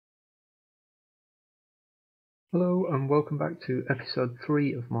Hello and welcome back to episode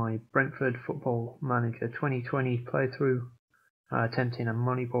 3 of my Brentford Football Manager 2020 playthrough, attempting a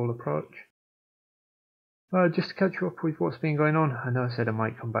Moneyball approach. Just to catch you up with what's been going on, I know I said I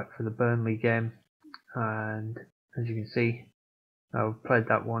might come back for the Burnley game, and as you can see, I've played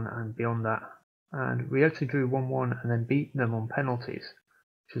that one and beyond that, and we actually drew 1-1 and then beat them on penalties,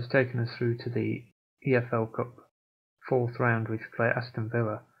 which has taken us through to the EFL Cup 4th round, which we play Aston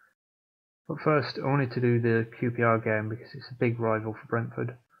Villa. But first, I wanted to do the QPR game because it's a big rival for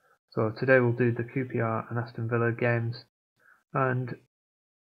Brentford. So today we'll do the QPR and Aston Villa games, and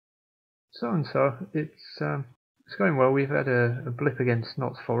so. It's going well. We've had a blip against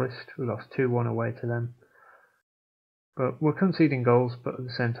Notts Forest. We lost 2-1 away to them. But we're conceding goals, but at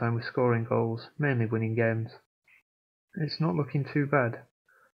the same time we're scoring goals, mainly winning games. It's not looking too bad.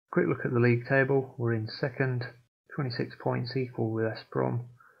 Quick look at the league table. We're in second, 26 points, equal with West Brom.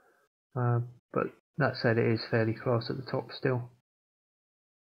 But that said, it is fairly close at the top still.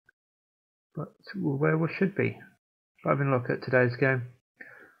 But we're where we should be. Having a look at today's game.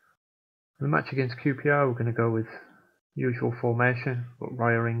 For the match against QPR, we're going to go with usual formation. Got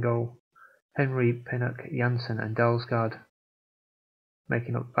Raya in goal, Henry, Pinnock, Janssen and Dalsgaard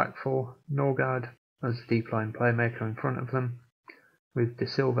making up the back four. Norgard as the deep line playmaker in front of them, with De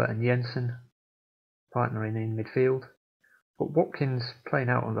Silva and Jensen partnering in midfield. But Watkins playing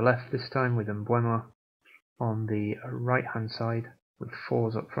out on the left this time, with Mbeumo on the right hand side with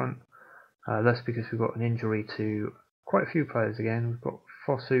fours up front. That's because we've got an injury to quite a few players again. We've got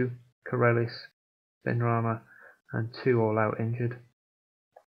Fosu, Karelis, Benrahma and 2 all out injured.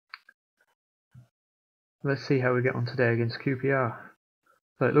 Let's see how we get on today against QPR.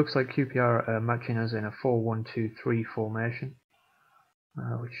 So it looks like QPR are matching us in a 4-1-2-3 formation,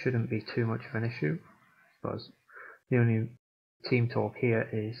 which shouldn't be too much of an issue. I suppose the only team talk here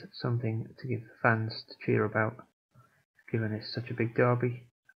is something to give the fans to cheer about, given it's such a big derby.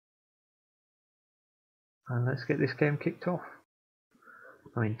 And let's get this game kicked off.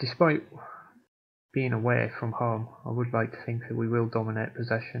 I mean, despite being away from home, I would like to think that we will dominate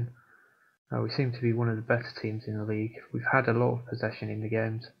possession. We seem to be one of the better teams in the league. We've had a lot of possession in the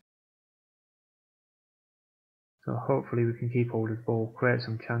games. So hopefully we can keep hold of the ball, create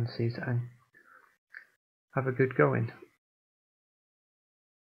some chances and have a good going.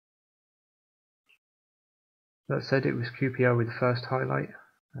 That said, it was QPR with the first highlight.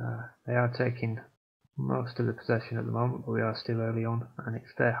 They are taking most of the possession at the moment, but we are still early on, and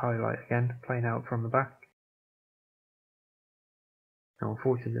it's their highlight again, playing out from the back. Now,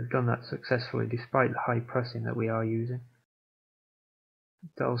 unfortunately, they've done that successfully despite the high pressing that we are using.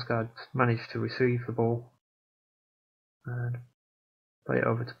 Dalsgaard managed to receive the ball and play it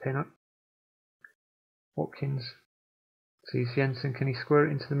over to Pinnock. Watkins sees Jensen. Can he square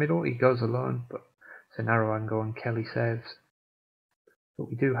it into the middle? He goes alone, but it's a narrow angle and Kelly saves. But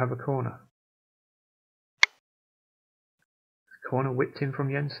we do have a corner. Corner whipped in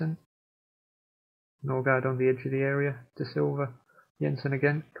from Jensen. Norgard on the edge of the area. De Silva. Jensen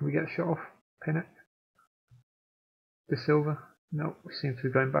again. Can we get a shot off? Pinnock. De Silva. No, we seem to be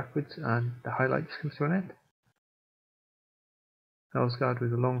going backwards, and the highlight just comes to an end. Dalsgaard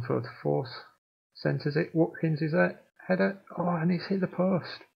with a long throw to force. Centres it. Watkins is there. Header. Oh, and it's hit the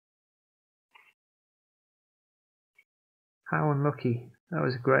post. How unlucky. That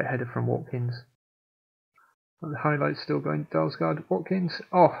was a great header from Watkins. But the highlight's still going. Dalsgaard. Watkins.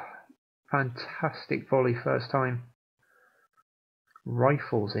 Oh, fantastic volley first time.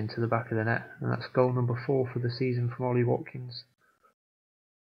 Rifles into the back of the net, and that's goal number 4 for the season from Ollie Watkins.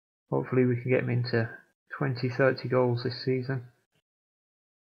 Hopefully we can get him into 20-30 goals this season.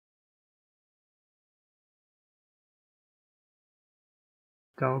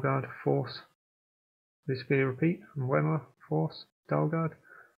 Dalsgaard, force. This be a repeat from Mbeumo, force. Dalsgaard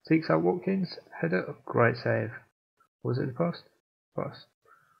seeks out Watkins, header, oh, great save. Was it the post? Post.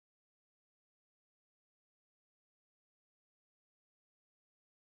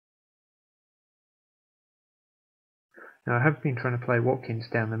 Now I have been trying to play Watkins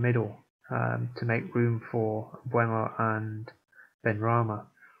down the middle to make room for Mbeumo and Benrahma.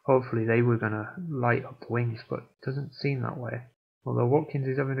 Hopefully they were going to light up the wings, but it doesn't seem that way. Although Watkins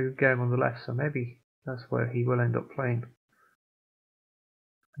is having a good game on the left, so maybe that's where he will end up playing.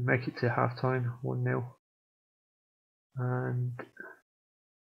 And make it to half time, 1-0. And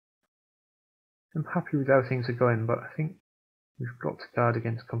I'm happy with how things are going, but I think we've got to guard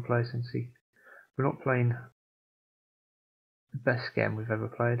against complacency. We're not playing the best game we've ever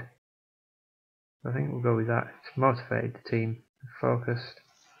played. I think we'll go with that. It's motivated the team, focused,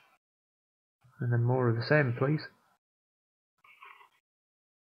 and then more of the same, please.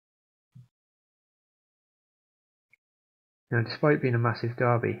 despite being a massive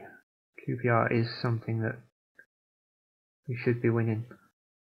derby, QPR is something that we should be winning.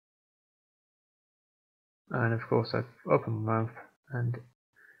 And of course I've opened my mouth and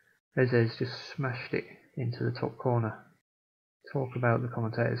Eze's just smashed it into the top corner. Talk about the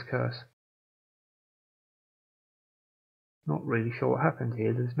commentator's curse. Not really sure what happened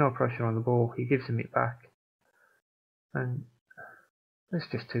here. There's no pressure on the ball. He gives him it back. And it's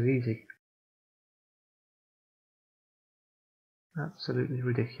just too easy. Absolutely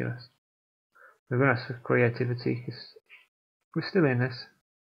ridiculous. We're going to ask for creativity because we're still in this.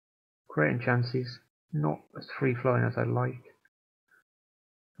 Creating chances. Not as free flowing as I'd like.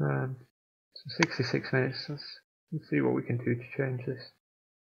 So 66 minutes. Let's see what we can do to change this.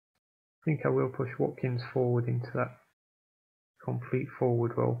 I think I will push Watkins forward into that complete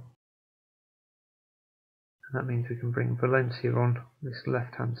forward role. And that means we can bring Valencia on this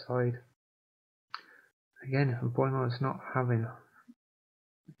left hand side. Again, Bueno is not having a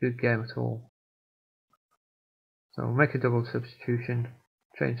good game at all. So we'll make a double substitution,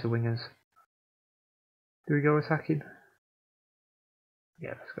 change the wingers. Do we go attacking?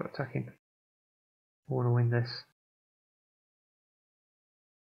 Yeah, let's go attacking. I want to win this.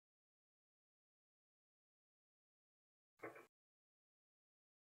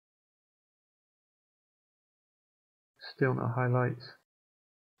 Still no highlights.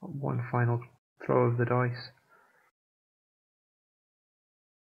 One final throw of the dice.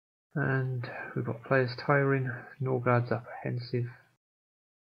 And we've got players tiring, Norgard's apprehensive.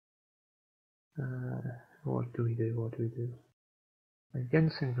 What do we do? And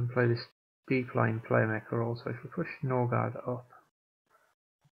Jensen can play this deep line playmaker also. If we push Norgard up,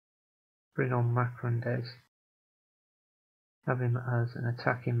 bring on Macrondes, have him as an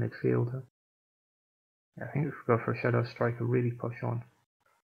attacking midfielder. Yeah, I think if we go for a shadow striker, really push on.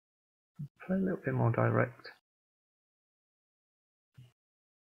 Play a little bit more direct.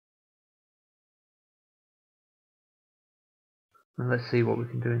 And let's see what we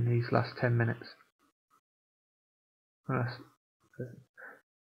can do in these last 10 minutes.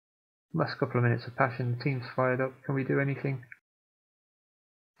 Last couple of minutes of passion, the team's fired up. Can we do anything?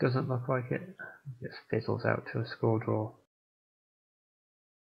 Doesn't look like it. It just fizzles out to a score draw.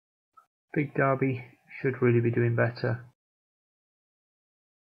 Big derby, should really be doing better.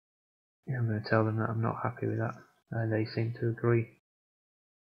 Yeah, I'm going to tell them that I'm not happy with that. And they seem to agree.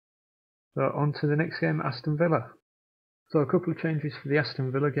 So on to the next game, Aston Villa. So a couple of changes for the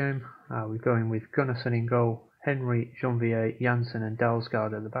Aston Villa game. We're going with Gunnarsson in goal, Henry, Janvier, Janssen and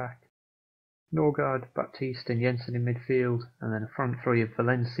Dalsgaard at the back. Norgard, Baptiste and Jensen in midfield, and then a front three of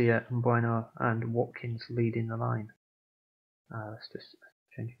Valencia and Bueno and Watkins leading the line. Let's just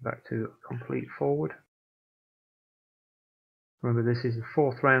change it back to a complete forward. Remember, this is the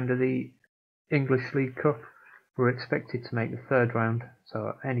fourth round of the English League Cup. We're expected to make the third round,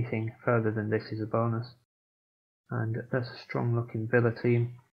 so anything further than this is a bonus. And that's a strong looking Villa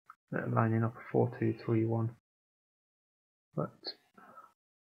team that are lining up a 4-2-3-1. But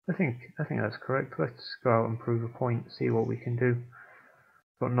I think that's correct. Let's go out and prove a point, see what we can do.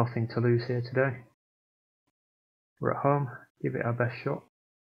 Got nothing to lose here today. We're at home, give it our best shot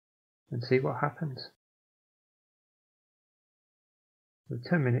and see what happens. So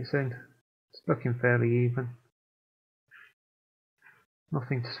 10 minutes in, it's looking fairly even.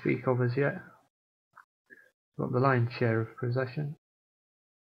 Nothing to speak of as yet. Got the lion's share of possession.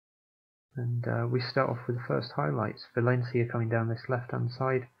 And we start off with the first highlights. Valencia coming down this left hand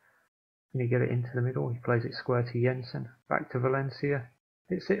side. Can he get it into the middle? He plays it square to Jensen. Back to Valencia.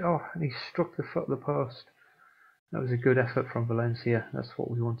 Hits it off and he struck the foot of the post. That was a good effort from Valencia. That's what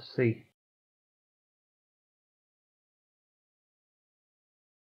we want to see.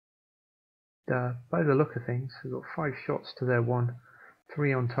 By the look of things, we've got 5 shots to their 1,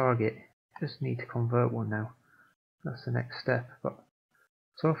 3 on target. Just need to convert one now. That's the next step. But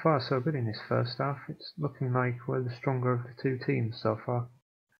so far so good in this first half. It's looking like we're the stronger of the two teams so far.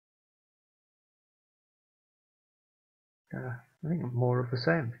 I think more of the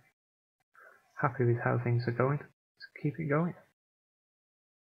same. Happy with how things are going. Let's keep it going.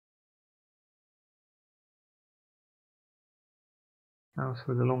 Now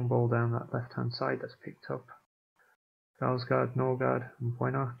with the long ball down that left hand side that's picked up. Dalsgaard, Norgard and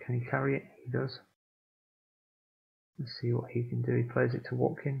Bueno. Can he carry it? He does. Let's see what he can do. He plays it to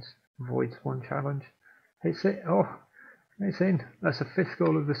Watkins. Avoids one challenge. Hits it. Oh, it's in. That's the 5th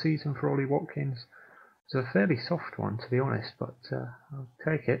goal of the season for Ollie Watkins. It's a fairly soft one to be honest, but I'll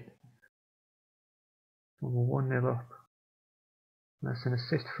take it. And we're 1-0 up. That's an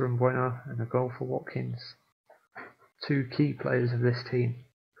assist from Bueno and a goal for Watkins. 2 key players of this team.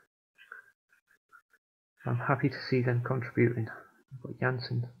 I'm happy to see them contributing. We've got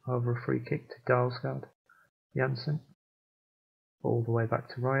Janssen over a free kick to Dalsgaard. Janssen all the way back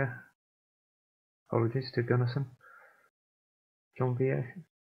to Raya. Apologies to Gunnarsson. Jean-Pierre.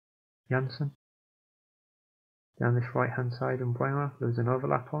 Janssen. Down this right hand side and Bueno. There's an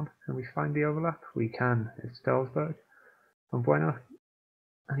overlap on. Can we find the overlap? We can. It's Dalsberg. And Bueno.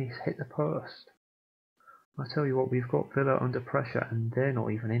 And he's hit the post. I tell you what, we've got Villa under pressure and they're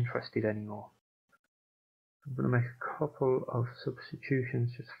not even interested anymore. I'm going to make a couple of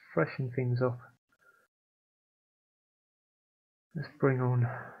substitutions, just freshen things up. Let's bring on,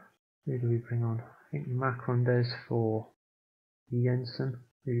 who do we bring on? I think Macrondes for Jensen,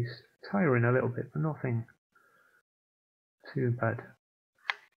 who's tiring a little bit, but nothing too bad.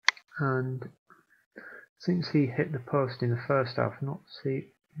 And since he hit the post in the first half, not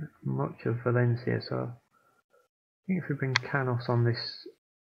see much of Valencia, so I think if we bring Canos on this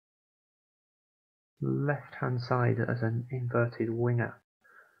left hand side as an inverted winger,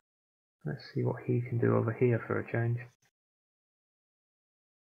 let's see what he can do over here for a change.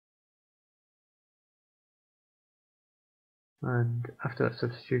 And after that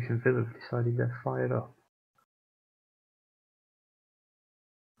substitution, Villa have decided they're fired up.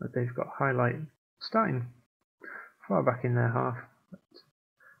 But they've got highlight starting far back in their half.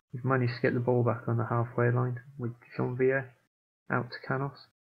 We've managed to get the ball back on the halfway line with Jean-Pierre out to Canos.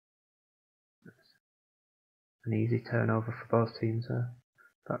 An easy turnover for both teams there.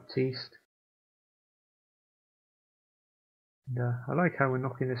 Baptiste. And I like how we're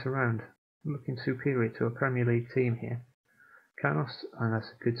knocking this around. We're looking superior to a Premier League team here. Canos, and that's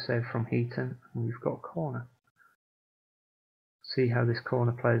a good save from Heaton, and we've got a corner. See how this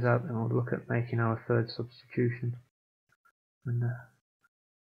corner plays out, and we'll look at making our third substitution. And I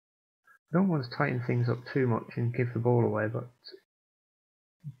don't want to tighten things up too much and give the ball away, but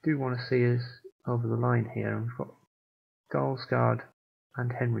I do want to see us over the line here. And we've got Dalsgaard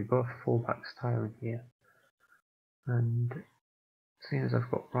and Henry, both fullbacks, tiring here. And seeing as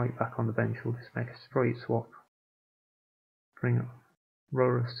I've got right back on the bench, we'll just make a straight swap. Bring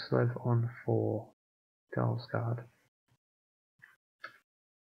Roreslev on for Dalsgaard.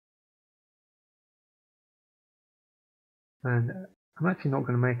 And I'm actually not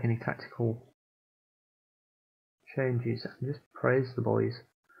going to make any tactical changes and just praise the boys.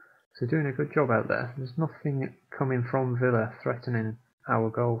 So doing a good job out there. There's nothing coming from Villa threatening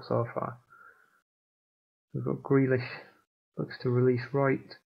our goal so far. We've got Grealish, looks to release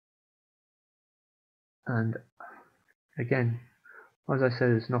right. And again, as I said,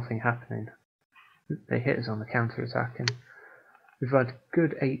 there's nothing happening. They hit us on the counter attack, and we've had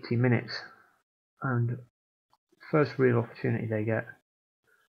good 80 minutes. And first real opportunity they get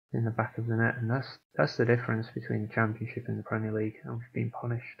in the back of the net, and that's the difference between the Championship and the Premier League, and we've been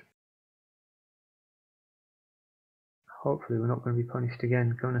punished. Hopefully we're not going to be punished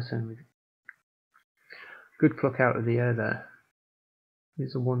again. Gunnarsson with good pluck out of the air there.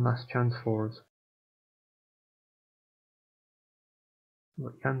 Here's a one last chance for us.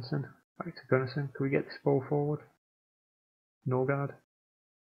 Look, Janssen, back to Gunnarsson. Can we get this ball forward? Norgard,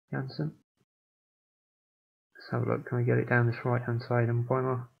 Janssen. Let's have a look. Can we get it down this right hand side? And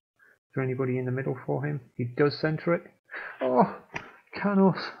Bueno, is there anybody in the middle for him? He does centre it. Oh,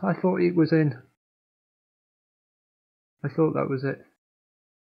 Canos! I thought it was in. I thought that was it.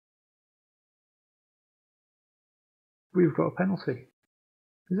 We've got a penalty.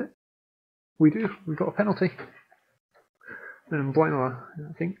 Is it? We do. We've got a penalty. And Bueno,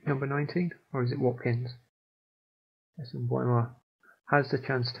 I think number 19, or is it Watkins? Yes, and Bueno has the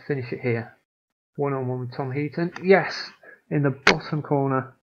chance to finish it here. One-on-one with Tom Heaton. Yes! In the bottom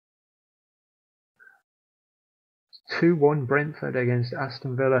corner. 2-1 Brentford against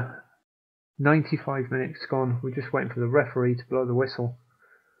Aston Villa. 95 minutes gone. We're just waiting for the referee to blow the whistle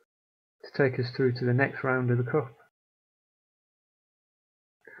to take us through to the next round of the Cup.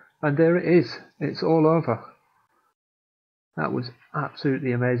 And there it is. It's all over. That was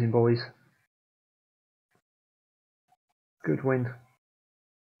absolutely amazing, boys. Good win.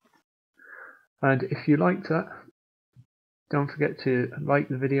 And if you liked that, don't forget to like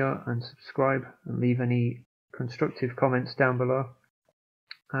the video and subscribe and leave any constructive comments down below.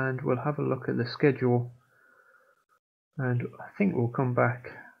 And we'll have a look at the schedule. And I think we'll come back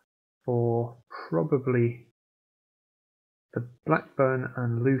for probably the Blackburn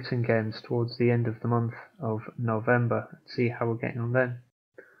and Luton games towards the end of the month of November and see how we're getting on then.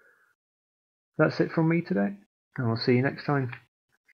 That's it from me today, and I'll see you next time.